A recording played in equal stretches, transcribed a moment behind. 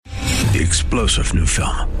The explosive new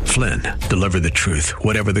film, Flynn, deliver the truth,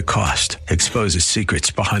 whatever the cost, exposes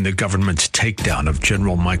secrets behind the government's takedown of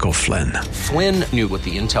General Michael Flynn. Flynn knew what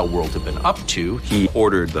the intel world had been up to. He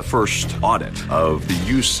ordered the first audit of the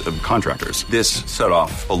use of contractors. This set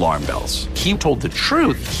off alarm bells. He told the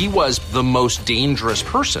truth. He was the most dangerous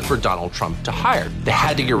person for Donald Trump to hire. They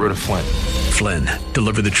had to get rid of Flynn. Flynn,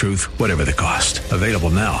 deliver the truth, whatever the cost. Available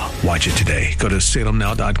now. Watch it today. Go to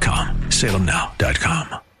salemnow.com.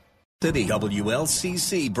 salemnow.com. City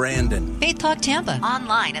WLCC Brandon. Faith Talk Tampa.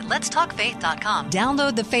 Online at letstalkfaith.com.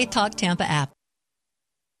 Download the Faith Talk Tampa app.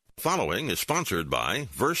 Following is sponsored by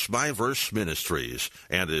Verse Ministries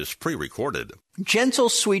and is pre-recorded. Gentle,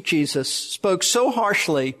 sweet Jesus spoke so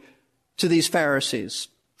harshly to these Pharisees.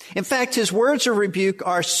 In fact, his words of rebuke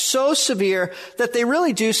are so severe that they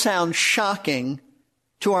really do sound shocking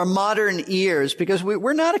to our modern ears, because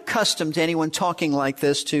we're not accustomed to anyone talking like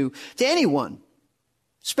this to anyone,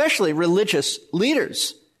 especially religious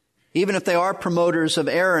leaders, even if they are promoters of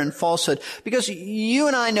error and falsehood. Because you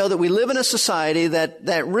and I know that we live in a society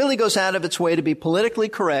that really goes out of its way to be politically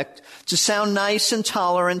correct, to sound nice and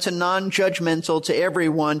tolerant and non-judgmental to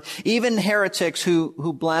everyone, even heretics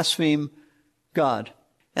who blaspheme God.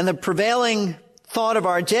 And the prevailing thought of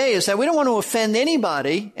our day is that we don't want to offend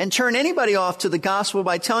anybody and turn anybody off to the gospel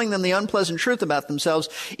by telling them the unpleasant truth about themselves,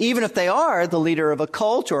 even if they are the leader of a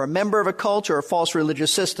cult or a member of a cult or a false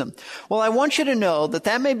religious system. Well, I want you to know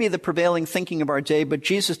that may be the prevailing thinking of our day, but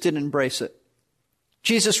Jesus didn't embrace it.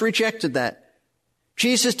 Jesus rejected that.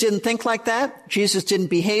 Jesus didn't think like that. Jesus didn't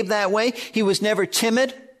behave that way. He was never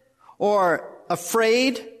timid or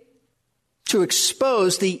afraid to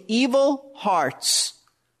expose the evil hearts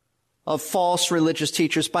of false religious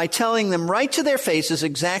teachers by telling them right to their faces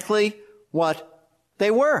exactly what they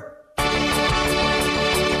were.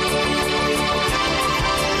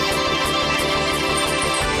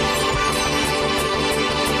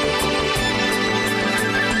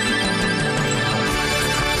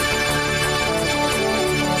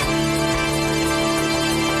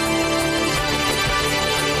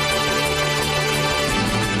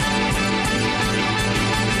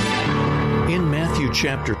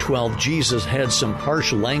 Chapter 12, Jesus had some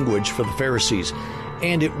harsh language for the Pharisees,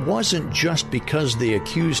 and it wasn't just because they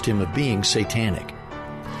accused him of being satanic.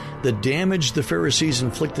 The damage the Pharisees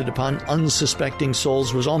inflicted upon unsuspecting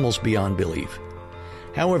souls was almost beyond belief.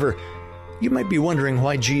 However, you might be wondering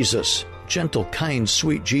why Jesus, gentle, kind,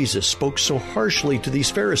 sweet Jesus, spoke so harshly to these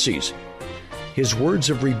Pharisees. His words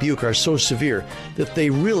of rebuke are so severe that they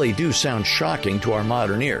really do sound shocking to our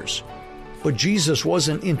modern ears. But Jesus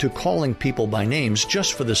wasn't into calling people by names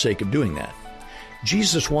just for the sake of doing that.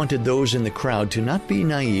 Jesus wanted those in the crowd to not be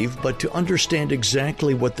naive, but to understand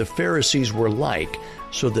exactly what the Pharisees were like,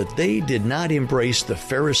 so that they did not embrace the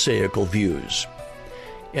Pharisaical views.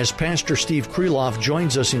 As Pastor Steve Kreloff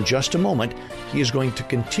joins us in just a moment, he is going to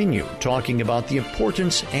continue talking about the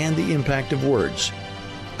importance and the impact of words,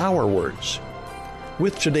 our words.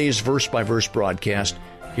 With today's verse-by-verse broadcast,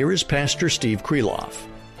 here is Pastor Steve Kreloff.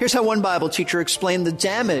 Here's how one Bible teacher explained the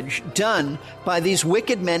damage done by these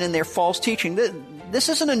wicked men and their false teaching. This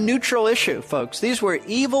isn't a neutral issue, folks. These were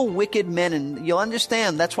evil, wicked men, and you'll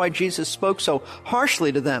understand that's why Jesus spoke so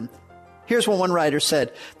harshly to them. Here's what one writer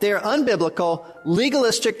said. Their unbiblical,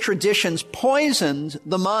 legalistic traditions poisoned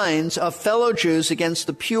the minds of fellow Jews against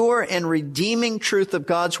the pure and redeeming truth of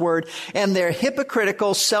God's Word, and their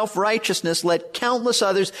hypocritical self-righteousness led countless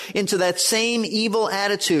others into that same evil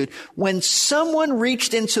attitude. When someone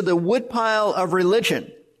reached into the woodpile of religion,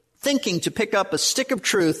 thinking to pick up a stick of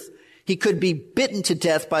truth, he could be bitten to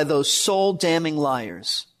death by those soul-damning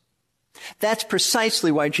liars. That's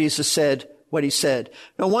precisely why Jesus said what he said.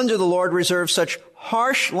 No wonder the Lord reserved such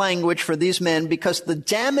harsh language for these men, because the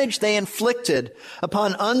damage they inflicted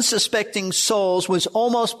upon unsuspecting souls was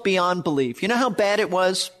almost beyond belief. You know how bad it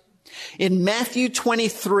was? In Matthew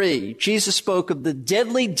 23, Jesus spoke of the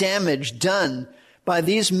deadly damage done by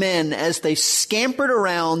these men as they scampered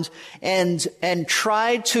around and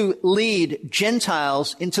tried to lead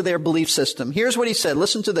Gentiles into their belief system. Here's what he said.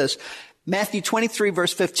 Listen to this. Matthew 23,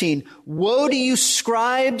 verse 15. Woe to you,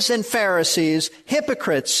 scribes and Pharisees,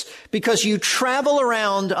 hypocrites, because you travel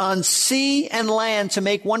around on sea and land to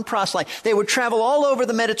make one proselyte. They would travel all over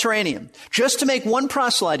the Mediterranean just to make one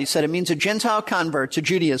proselyte. He said it means a Gentile convert to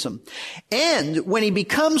Judaism. And when he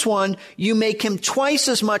becomes one, you make him twice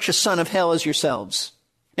as much a son of hell as yourselves.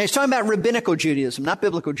 Now he's talking about rabbinical Judaism, not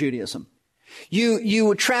biblical Judaism. You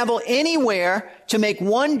would travel anywhere to make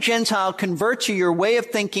one Gentile convert to your way of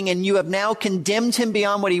thinking, and you have now condemned him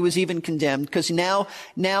beyond what he was even condemned, because now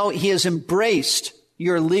he has embraced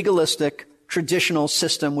your legalistic traditional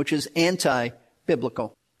system, which is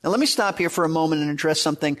anti-biblical. Now let me stop here for a moment and address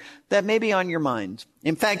something that may be on your mind.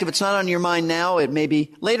 In fact, if it's not on your mind now, it may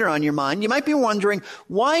be later on your mind. You might be wondering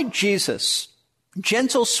why Jesus,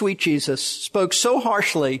 gentle, sweet Jesus, spoke so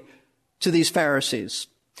harshly to these Pharisees.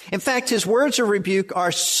 In fact, his words of rebuke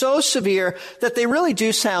are so severe that they really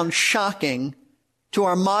do sound shocking to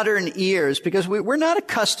our modern ears, because we're not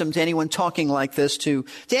accustomed to anyone talking like this to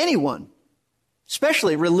anyone,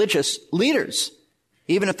 especially religious leaders,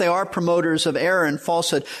 even if they are promoters of error and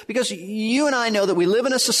falsehood. Because you and I know that we live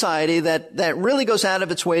in a society that really goes out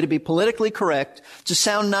of its way to be politically correct, to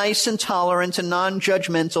sound nice and tolerant and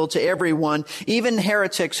non-judgmental to everyone, even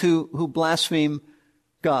heretics who blaspheme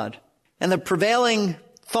God. And the prevailing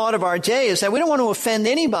thought of our day is that we don't want to offend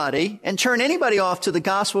anybody and turn anybody off to the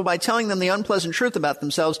gospel by telling them the unpleasant truth about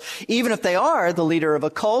themselves, even if they are the leader of a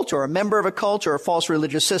cult or a member of a cult or a false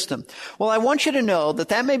religious system. Well, I want you to know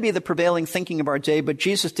that may be the prevailing thinking of our day, but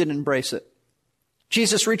Jesus didn't embrace it.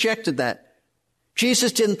 Jesus rejected that.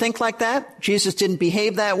 Jesus didn't think like that. Jesus didn't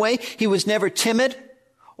behave that way. He was never timid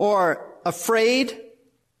or afraid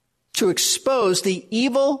to expose the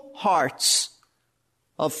evil hearts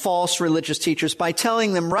of false religious teachers by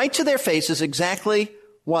telling them right to their faces exactly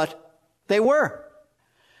what they were.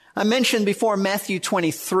 I mentioned before Matthew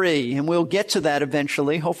 23, and we'll get to that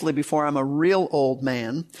eventually, hopefully before I'm a real old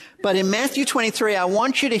man. But in Matthew 23, I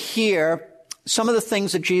want you to hear some of the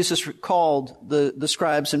things that Jesus called the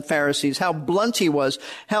scribes and Pharisees, how blunt he was,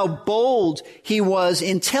 how bold he was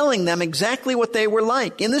in telling them exactly what they were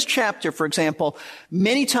like. In this chapter, for example,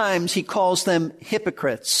 many times he calls them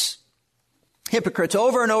hypocrites. Hypocrites,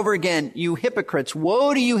 over and over again, you hypocrites.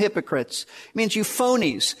 Woe to you hypocrites. It means you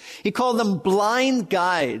phonies. He called them blind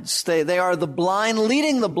guides. They are the blind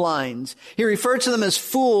leading the blind. He referred to them as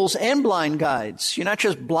fools and blind guides. You're not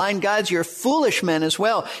just blind guides, you're foolish men as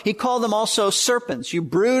well. He called them also serpents. You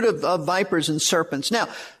brood of vipers and serpents. Now,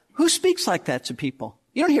 who speaks like that to people?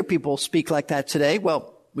 You don't hear people speak like that today.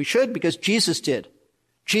 Well, we should, because Jesus did.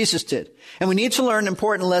 Jesus did. And we need to learn an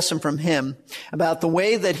important lesson from him about the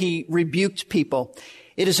way that he rebuked people.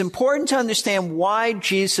 It is important to understand why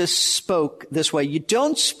Jesus spoke this way. You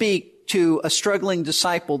don't speak to a struggling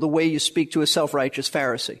disciple the way you speak to a self-righteous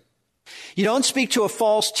Pharisee. You don't speak to a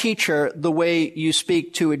false teacher the way you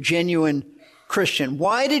speak to a genuine Christian.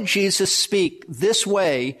 Why did Jesus speak this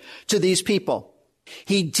way to these people?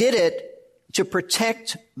 He did it to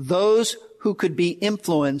protect those who could be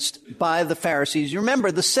influenced by the Pharisees. You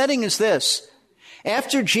remember, the setting is this.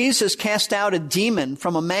 After Jesus cast out a demon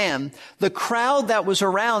from a man, the crowd that was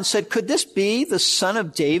around said, could this be the son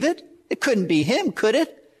of David? It couldn't be him, could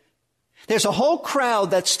it? There's a whole crowd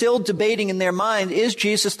that's still debating in their mind, is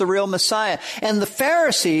Jesus the real Messiah? And the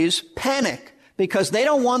Pharisees panic because they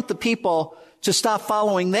don't want the people to stop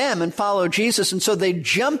following them and follow Jesus. And so they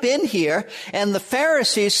jump in here, and the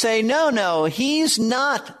Pharisees say, no, he's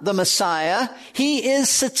not the Messiah. He is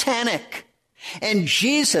satanic. And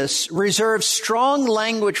Jesus reserved strong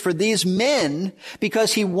language for these men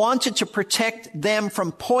because he wanted to protect them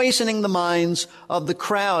from poisoning the minds of the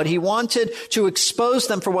crowd. He wanted to expose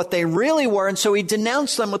them for what they really were, and so he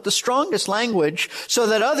denounced them with the strongest language so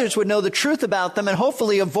that others would know the truth about them and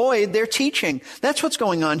hopefully avoid their teaching. That's what's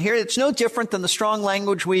going on here. It's no different than the strong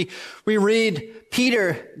language we read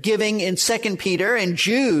Peter giving in 2 Peter and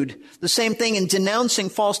Jude, the same thing in denouncing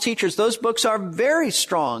false teachers. Those books are very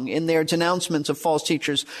strong in their denouncements of false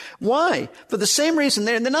teachers. Why? For the same reason.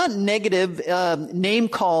 They're not negative name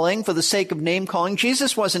calling for the sake of name calling.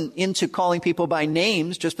 Jesus wasn't into calling people by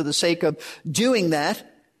names just for the sake of doing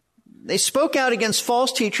that. They spoke out against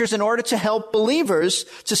false teachers in order to help believers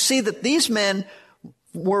to see that these men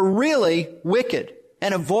were really wicked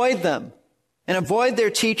and avoid them. And avoid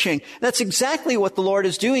their teaching. That's exactly what the Lord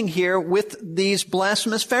is doing here with these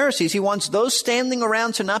blasphemous Pharisees. He wants those standing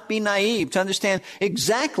around to not be naive, to understand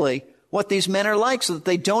exactly what these men are like so that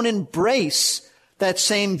they don't embrace that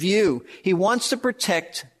same view. He wants to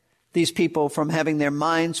protect these people from having their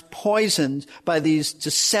minds poisoned by these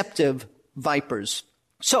deceptive vipers.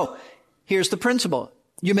 So, here's the principle.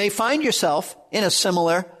 You may find yourself in a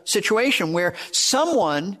similar situation where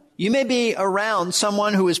you may be around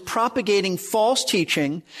someone who is propagating false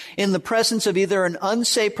teaching in the presence of either an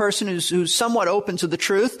unsaved person who's somewhat open to the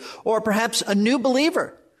truth, or perhaps a new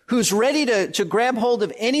believer who's ready to grab hold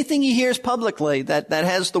of anything he hears publicly that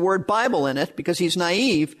has the word Bible in it because he's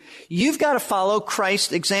naive. You've got to follow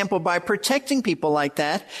Christ's example by protecting people like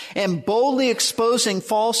that and boldly exposing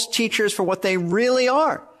false teachers for what they really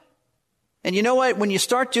are. And you know what? When you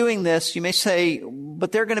start doing this, you may say,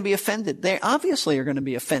 but they're going to be offended. They obviously are going to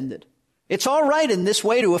be offended. It's all right in this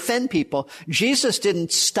way to offend people. Jesus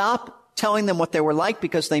didn't stop telling them what they were like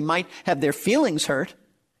because they might have their feelings hurt.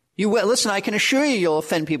 Listen, I can assure you you'll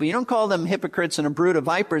offend people. You don't call them hypocrites and a brood of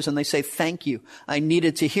vipers and they say, thank you. I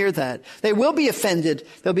needed to hear that. They will be offended.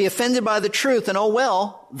 They'll be offended by the truth. And oh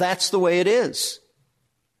well, that's the way it is.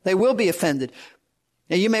 They will be offended.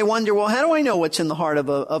 Now you may wonder, well, how do I know what's in the heart of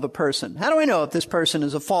a person? How do I know if this person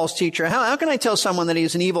is a false teacher? How can I tell someone that he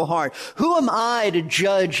has an evil heart? Who am I to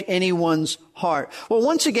judge anyone's heart? Well,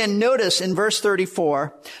 once again, notice in verse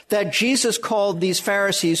 34 that Jesus called these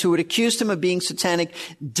Pharisees who had accused him of being satanic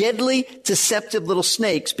deadly, deceptive little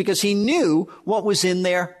snakes because he knew what was in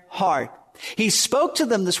their heart. He spoke to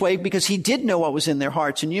them this way because he did know what was in their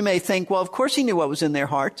hearts. And you may think, well, of course he knew what was in their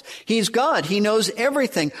hearts. He's God. He knows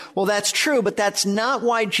everything. Well, that's true, but that's not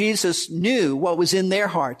why Jesus knew what was in their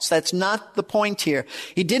hearts. That's not the point here.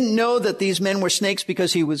 He didn't know that these men were snakes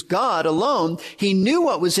because he was God alone. He knew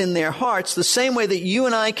what was in their hearts the same way that you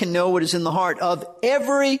and I can know what is in the heart of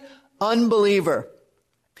every unbeliever.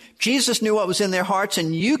 Jesus knew what was in their hearts,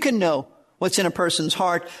 and you can know what's in a person's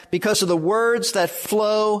heart because of the words that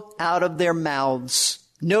flow out of their mouths.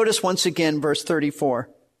 Notice once again verse 34.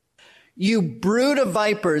 You brood of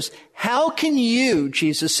vipers, how can you,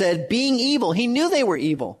 Jesus said, being evil, he knew they were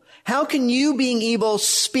evil, how can you, being evil,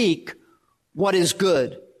 speak what is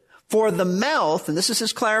good? For the mouth, and this is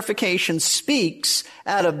his clarification, speaks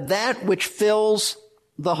out of that which fills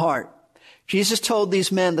the heart. Jesus told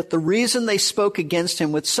these men that the reason they spoke against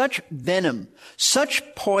him with such venom, such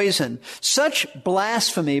poison, such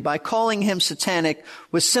blasphemy by calling him satanic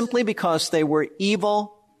was simply because they were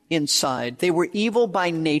evil inside. They were evil by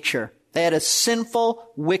nature. They had a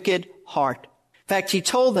sinful, wicked heart. In fact, he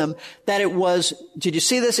told them that it was, did you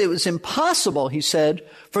see this? It was impossible, he said,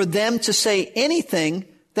 for them to say anything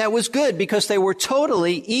that was good because they were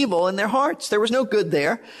totally evil in their hearts. There was no good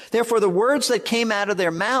there. Therefore, the words that came out of their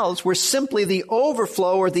mouths were simply the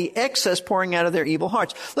overflow or the excess pouring out of their evil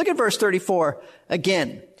hearts. Look at verse 34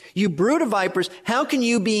 again. You brood of vipers, how can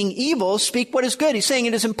you, being evil, speak what is good? He's saying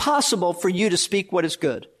it is impossible for you to speak what is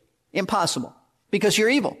good. Impossible. Because you're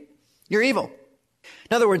evil. You're evil.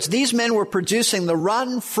 In other words, these men were producing the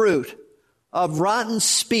rotten fruit of rotten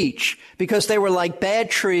speech because they were like bad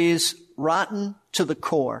trees, rotten to the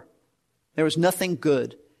core. There was nothing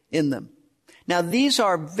good in them. Now, these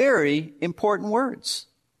are very important words.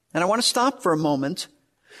 And I want to stop for a moment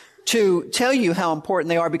to tell you how important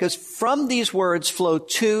they are because from these words flow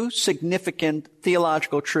two significant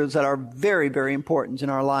theological truths that are very, very important in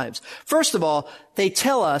our lives. First of all, they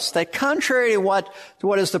tell us that contrary to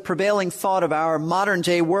what is the prevailing thought of our modern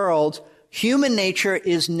day world, human nature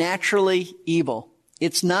is naturally evil.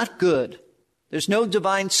 It's not good. There's no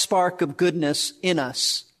divine spark of goodness in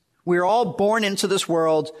us. We're all born into this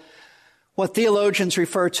world, what theologians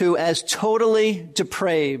refer to as totally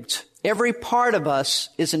depraved. Every part of us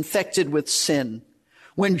is infected with sin.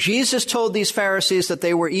 When Jesus told these Pharisees that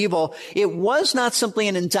they were evil, it was not simply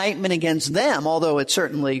an indictment against them, although it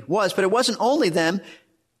certainly was, but it wasn't only them.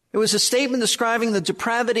 It was a statement describing the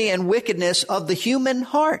depravity and wickedness of the human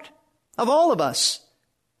heart, of all of us.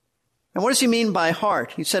 And what does he mean by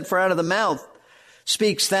heart? He said, for the mouth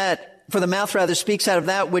speaks out of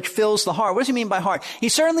that which fills the heart. What does he mean by heart? He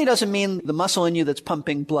certainly doesn't mean the muscle in you that's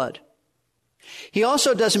pumping blood. He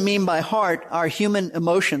also doesn't mean by heart our human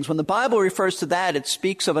emotions. When the Bible refers to that, it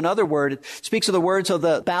speaks of another word. It speaks of the words of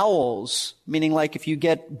the bowels, meaning like if you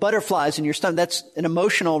get butterflies in your stomach, that's an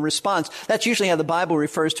emotional response. That's usually how the Bible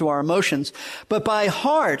refers to our emotions. But by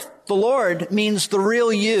heart, the Lord means the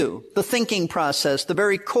real you, the thinking process, the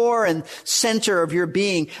very core and center of your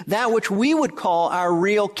being, that which we would call our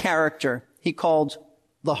real character. He called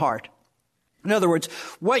the heart. In other words,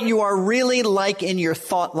 what you are really like in your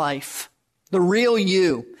thought life. The real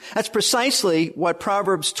you. That's precisely what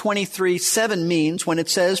Proverbs 23:7 means when it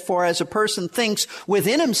says, for as a person thinks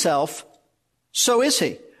within himself, so is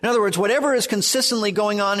he. In other words, whatever is consistently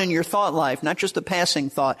going on in your thought life, not just a passing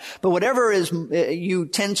thought, but whatever is you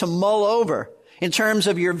tend to mull over in terms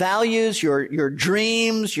of your values, your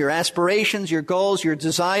dreams, your aspirations, your goals, your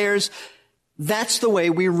desires, that's the way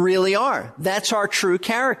we really are. That's our true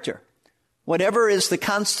character. Whatever is the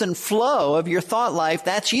constant flow of your thought life,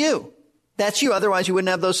 that's you. That's you. Otherwise, you wouldn't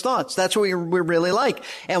have those thoughts. That's what we're really like.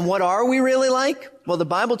 And what are we really like? Well, the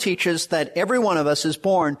Bible teaches that every one of us is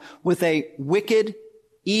born with a wicked,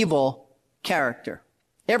 evil character.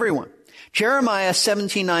 Everyone. Jeremiah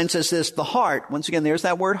 17:9 says this, the heart, once again, there's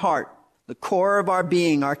that word heart, the core of our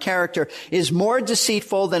being, our character, is more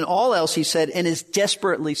deceitful than all else, he said, and is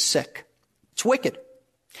desperately sick. It's wicked.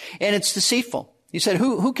 And it's deceitful. He said,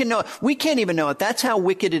 who can know it? We can't even know it. That's how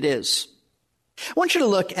wicked it is. I want you to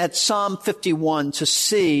look at Psalm 51 to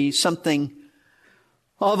see something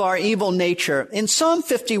of our evil nature. In Psalm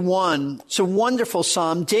 51, it's a wonderful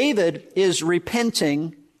psalm. David is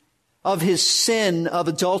repenting of his sin of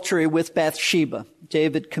adultery with Bathsheba.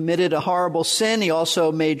 David committed a horrible sin. He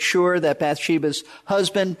also made sure that Bathsheba's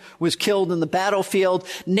husband was killed in the battlefield.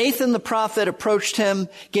 Nathan the prophet approached him,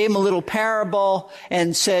 gave him a little parable,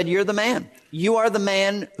 and said, "You're the man. You are the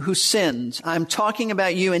man who sinned. I'm talking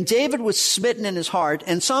about you." And David was smitten in his heart.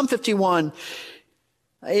 And Psalm 51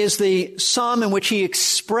 is the psalm in which he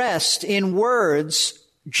expressed in words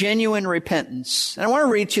genuine repentance. And I want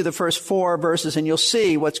to read to you the first 4 verses, and you'll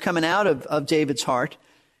see what's coming out of David's heart.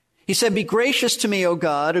 He said, "Be gracious to me, O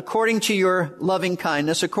God, according to your loving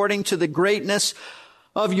kindness, according to the greatness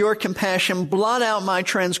of your compassion. Blot out my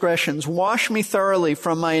transgressions. Wash me thoroughly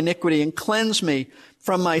from my iniquity and cleanse me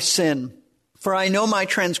from my sin. For I know my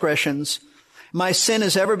transgressions. My sin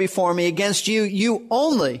is ever before me. Against you, you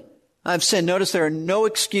only, I've sinned." Notice there are no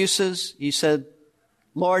excuses. He said,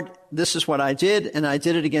 "Lord, this is what I did, and I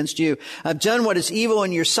did it against you. I've done what is evil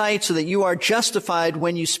in your sight, so that you are justified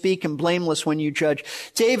when you speak and blameless when you judge."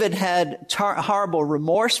 David had horrible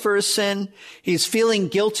remorse for his sin. He's feeling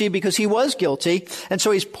guilty because he was guilty. And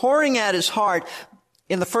so he's pouring out his heart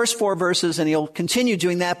in the first 4 verses, and he'll continue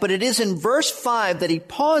doing that. But it is in verse 5 that he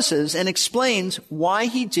pauses and explains why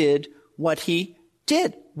he did what he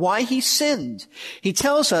did, why he sinned. He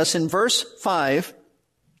tells us in verse 5,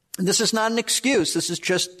 this is not an excuse. This is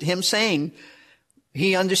just him saying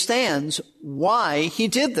he understands why he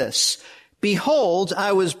did this. "Behold,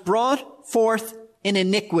 I was brought forth in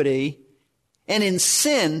iniquity, and in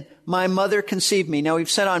sin my mother conceived me." Now,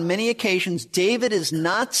 we've said on many occasions, David is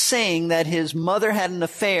not saying that his mother had an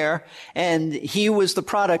affair and he was the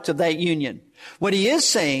product of that union. What he is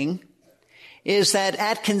saying is that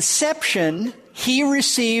at conception, he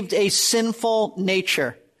received a sinful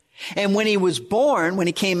nature. And when he was born, when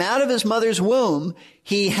he came out of his mother's womb,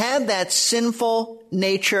 he had that sinful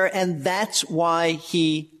nature, and that's why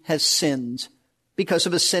he has sinned, because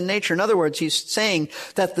of his sin nature. In other words, he's saying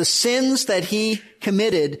that the sins that he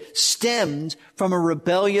committed stemmed from a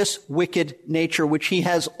rebellious, wicked nature, which he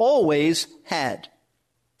has always had.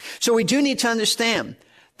 So we do need to understand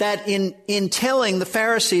that in telling the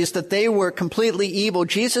Pharisees that they were completely evil,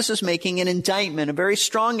 Jesus is making an indictment, a very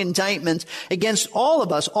strong indictment against all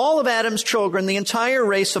of us, all of Adam's children, the entire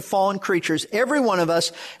race of fallen creatures. Every one of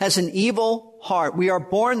us has an evil heart. We are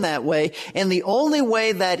born that way. And the only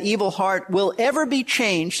way that evil heart will ever be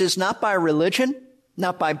changed is not by religion,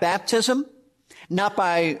 not by baptism, not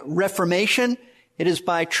by reformation. It is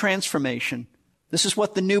by transformation. This is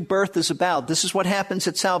what the new birth is about. This is what happens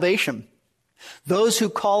at salvation. Those who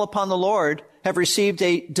call upon the Lord have received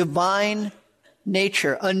a divine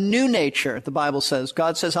nature, a new nature, the Bible says.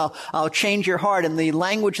 God says, I'll change your heart. In the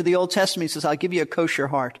language of the Old Testament, he says, I'll give you a kosher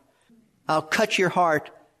heart. I'll cut your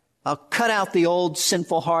heart. I'll cut out the old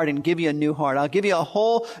sinful heart and give you a new heart. I'll give you a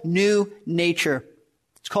whole new nature.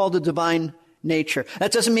 It's called a divine nature.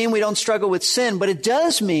 That doesn't mean we don't struggle with sin, but it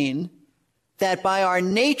does mean that by our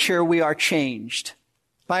nature we are changed.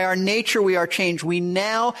 By our nature, we are changed. We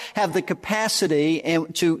now have the capacity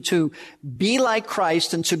to be like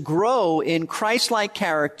Christ and to grow in Christ-like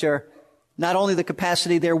character. Not only the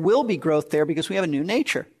capacity, there will be growth there because we have a new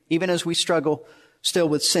nature, even as we struggle still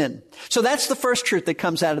with sin. So that's the first truth that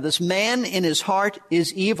comes out of this. Man in his heart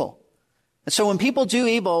is evil. And so when people do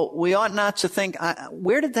evil, we ought not to think,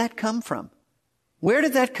 where did that come from? Where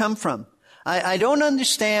did that come from? I don't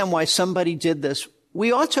understand why somebody did this.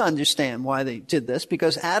 We ought to understand why they did this,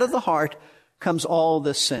 because out of the heart comes all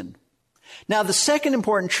this sin. Now, the second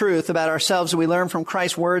important truth about ourselves that we learn from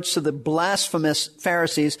Christ's words to the blasphemous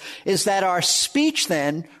Pharisees is that our speech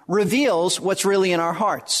then reveals what's really in our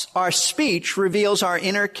hearts. Our speech reveals our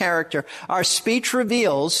inner character. Our speech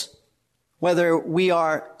reveals whether we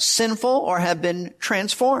are sinful or have been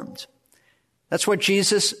transformed. That's what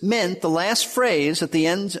Jesus meant, the last phrase at the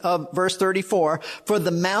end of verse 34, for the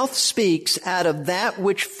mouth speaks out of that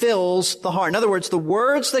which fills the heart. In other words, the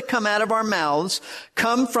words that come out of our mouths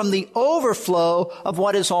come from the overflow of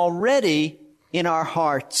what is already in our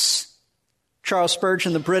hearts. Charles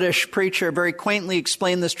Spurgeon, the British preacher, very quaintly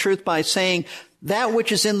explained this truth by saying, that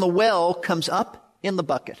which is in the well comes up in the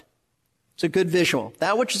bucket. It's a good visual.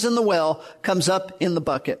 That which is in the well comes up in the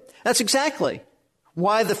bucket. That's exactly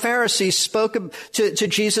why the Pharisees spoke to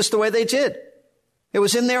Jesus the way they did. It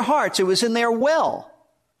was in their hearts. It was in their well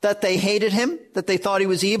that they hated him, that they thought he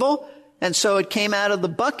was evil. And so it came out of the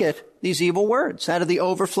bucket, these evil words, out of the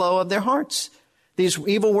overflow of their hearts. These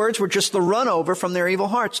evil words were just the run over from their evil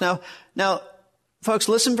hearts. Now, Folks,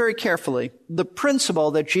 listen very carefully. The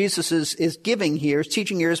principle that Jesus is giving here, is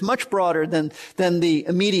teaching here, is much broader than the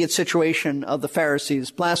immediate situation of the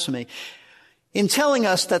Pharisees' blasphemy. In telling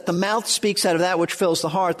us that the mouth speaks out of that which fills the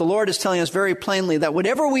heart, the Lord is telling us very plainly that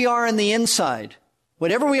whatever we are in the inside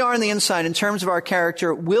in terms of our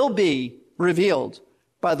character will be revealed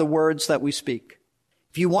by the words that we speak.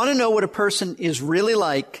 If you want to know what a person is really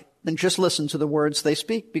like, then just listen to the words they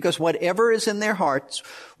speak, because whatever is in their hearts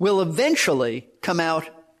will eventually come out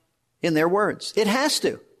in their words. It has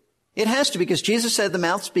to. It has to, because Jesus said the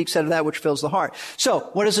mouth speaks out of that which fills the heart.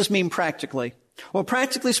 So, what does this mean practically? Well,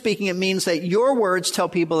 practically speaking, it means that your words tell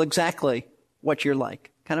people exactly what you're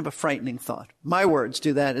like. Kind of a frightening thought. My words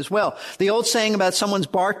do that as well. The old saying about someone's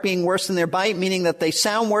bark being worse than their bite, meaning that they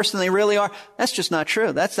sound worse than they really are, that's just not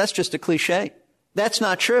true. That's just a cliche. That's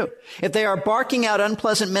not true. If they are barking out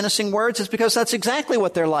unpleasant, menacing words, it's because that's exactly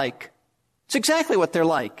what they're like. It's exactly what they're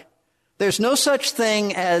like. There's no such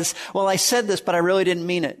thing as, well, I said this, but I really didn't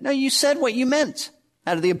mean it. No, you said what you meant.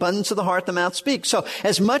 Out of the abundance of the heart, the mouth speaks. So,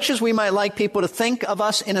 as much as we might like people to think of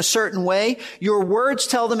us in a certain way, your words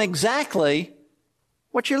tell them exactly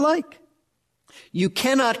what you're like. You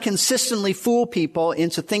cannot consistently fool people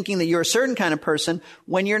into thinking that you're a certain kind of person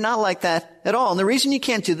when you're not like that at all. And the reason you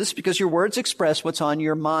can't do this is because your words express what's on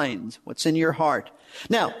your mind, what's in your heart.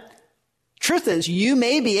 Now, truth is, you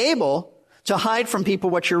may be able to hide from people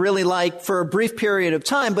what you're really like for a brief period of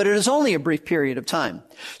time, but it is only a brief period of time.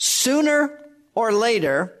 Sooner or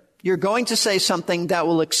later, you're going to say something that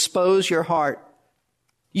will expose your heart.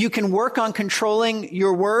 You can work on controlling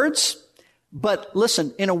your words, but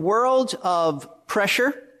listen, in a world of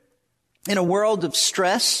pressure, in a world of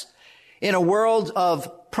stress, in a world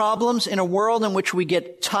of problems, in a world in which we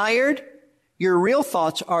get tired, your real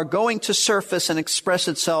thoughts are going to surface and express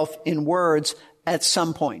itself in words at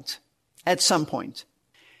some point. At some point.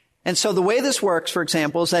 And so the way this works, for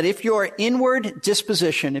example, is that if your inward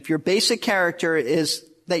disposition, if your basic character is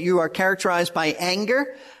that you are characterized by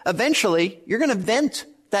anger, eventually you're going to vent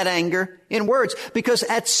that anger in words, because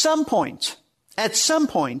at some point,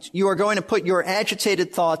 you are going to put your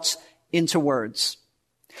agitated thoughts into words.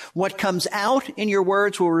 What comes out in your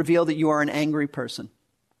words will reveal that you are an angry person.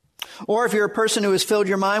 Or if you're a person who has filled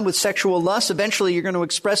your mind with sexual lust, eventually you're going to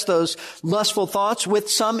express those lustful thoughts with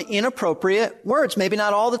some inappropriate words. Maybe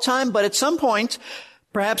not all the time, but at some point,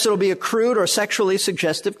 perhaps it'll be a crude or sexually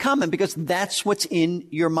suggestive comment, because that's what's in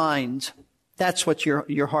your mind. That's what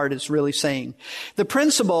your heart is really saying. The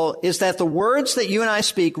principle is that the words that you and I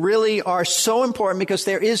speak really are so important, because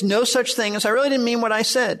there is no such thing as, I really didn't mean what I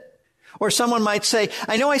said. Or someone might say,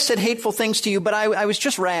 I know I said hateful things to you, but I was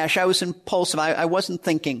just rash. I was impulsive. I wasn't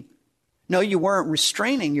thinking. No, you weren't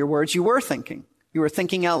restraining your words. You were thinking. You were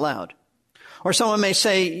thinking out loud. Or someone may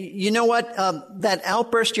say, you know what, that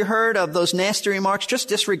outburst you heard of those nasty remarks, just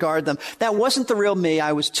disregard them. That wasn't the real me.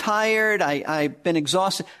 I was tired. I've been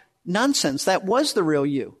exhausted. Nonsense. That was the real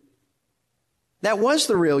you. That was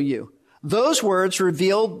the real you. Those words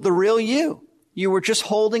revealed the real you. You were just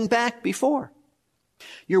holding back before.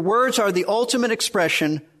 Your words are the ultimate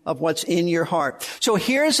expression of what's in your heart. So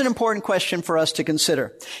here's an important question for us to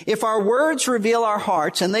consider. If our words reveal our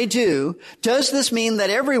hearts, and they do, does this mean that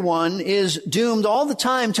everyone is doomed all the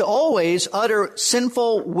time to always utter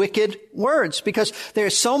sinful, wicked words? Because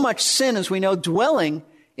there's so much sin, as we know, dwelling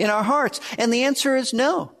in our hearts. And the answer is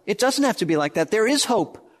no. It doesn't have to be like that. There is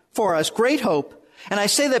hope for us, great hope. And I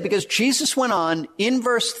say that because Jesus went on in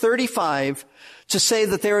verse 35 to say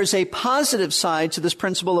that there is a positive side to this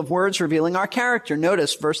principle of words revealing our character.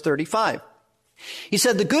 Notice verse 35. He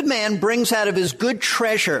said, the good man brings out of his good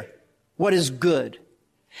treasure what is good,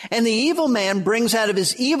 and the evil man brings out of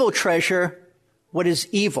his evil treasure what is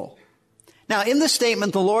evil. Now, in this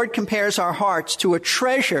statement, the Lord compares our hearts to a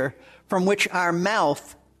treasure from which our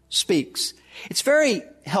mouth speaks. It's very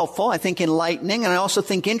helpful, I think enlightening, and I also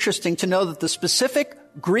think interesting to know that the specific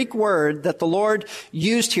Greek word that the Lord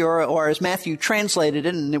used here, or as Matthew translated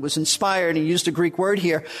it, and it was inspired, he used a Greek word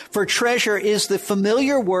here, for treasure is the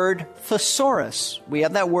familiar word thesaurus. We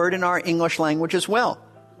have that word in our English language as well.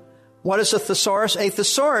 What is a thesaurus? A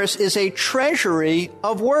thesaurus is a treasury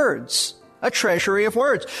of words. A treasury of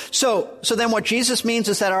words. So then what Jesus means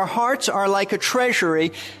is that our hearts are like a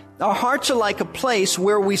treasury. Our hearts are like a place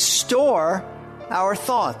where we store our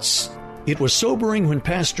thoughts. It was sobering when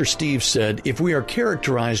Pastor Steve said, if we are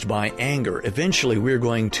characterized by anger, eventually we're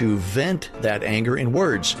going to vent that anger in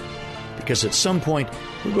words, because at some point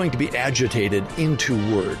we're going to be agitated into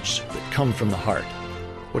words that come from the heart.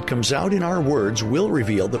 What comes out in our words will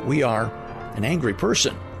reveal that we are an angry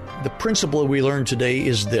person. The principle we learned today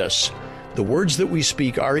is this: the words that we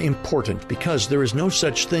speak are important, because there is no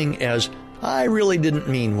such thing as I really didn't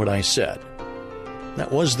mean what I said.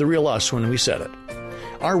 That was the real us when we said it.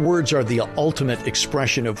 Our words are the ultimate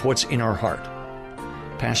expression of what's in our heart.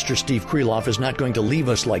 Pastor Steve Kreloff is not going to leave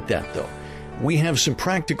us like that, though. We have some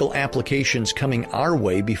practical applications coming our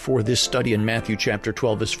way before this study in Matthew chapter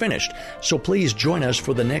 12 is finished, so please join us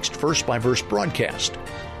for the next verse-by-verse broadcast.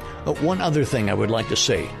 One other thing I would like to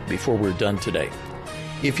say before we're done today.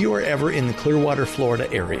 If you are ever in the Clearwater, Florida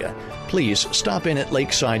area, please stop in at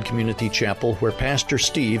Lakeside Community Chapel where Pastor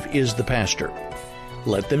Steve is the pastor.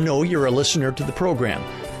 Let them know you're a listener to the program.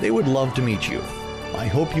 They would love to meet you. I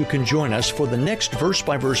hope you can join us for the next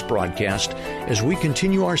verse-by-verse broadcast as we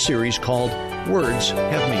continue our series called Words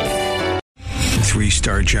Have Meaning.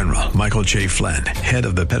 3-star General Michael J. Flynn, head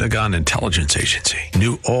of the Pentagon Intelligence Agency,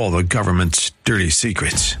 knew all the government's dirty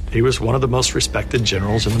secrets. He was one of the most respected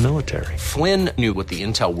generals in the military. Flynn knew what the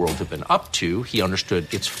intel world had been up to. He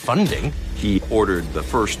understood its funding. He ordered the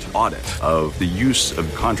first audit of the use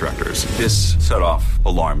of contractors. This set off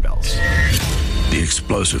alarm bells. The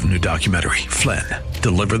explosive new documentary, Flynn,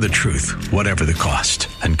 Deliver the Truth, Whatever the Cost,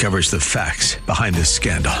 uncovers the facts behind this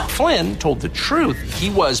scandal. Flynn told the truth. He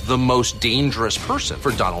was the most dangerous person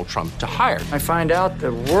for Donald Trump to hire. I find out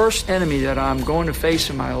the worst enemy that I'm going to face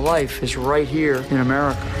in my life is right here in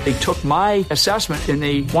America. They took my assessment and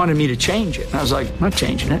they wanted me to change it. And I was like, I'm not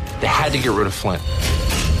changing it. They had to get rid of Flynn.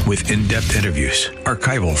 With in-depth interviews,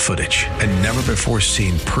 archival footage, and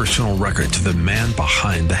never-before-seen personal records of the man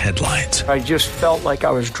behind the headlines. I just felt like I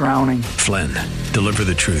was drowning. Flynn, Deliver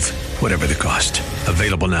the Truth, Whatever the Cost.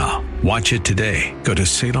 Available now. Watch it today. Go to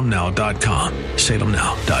salemnow.com.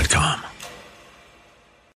 salemnow.com.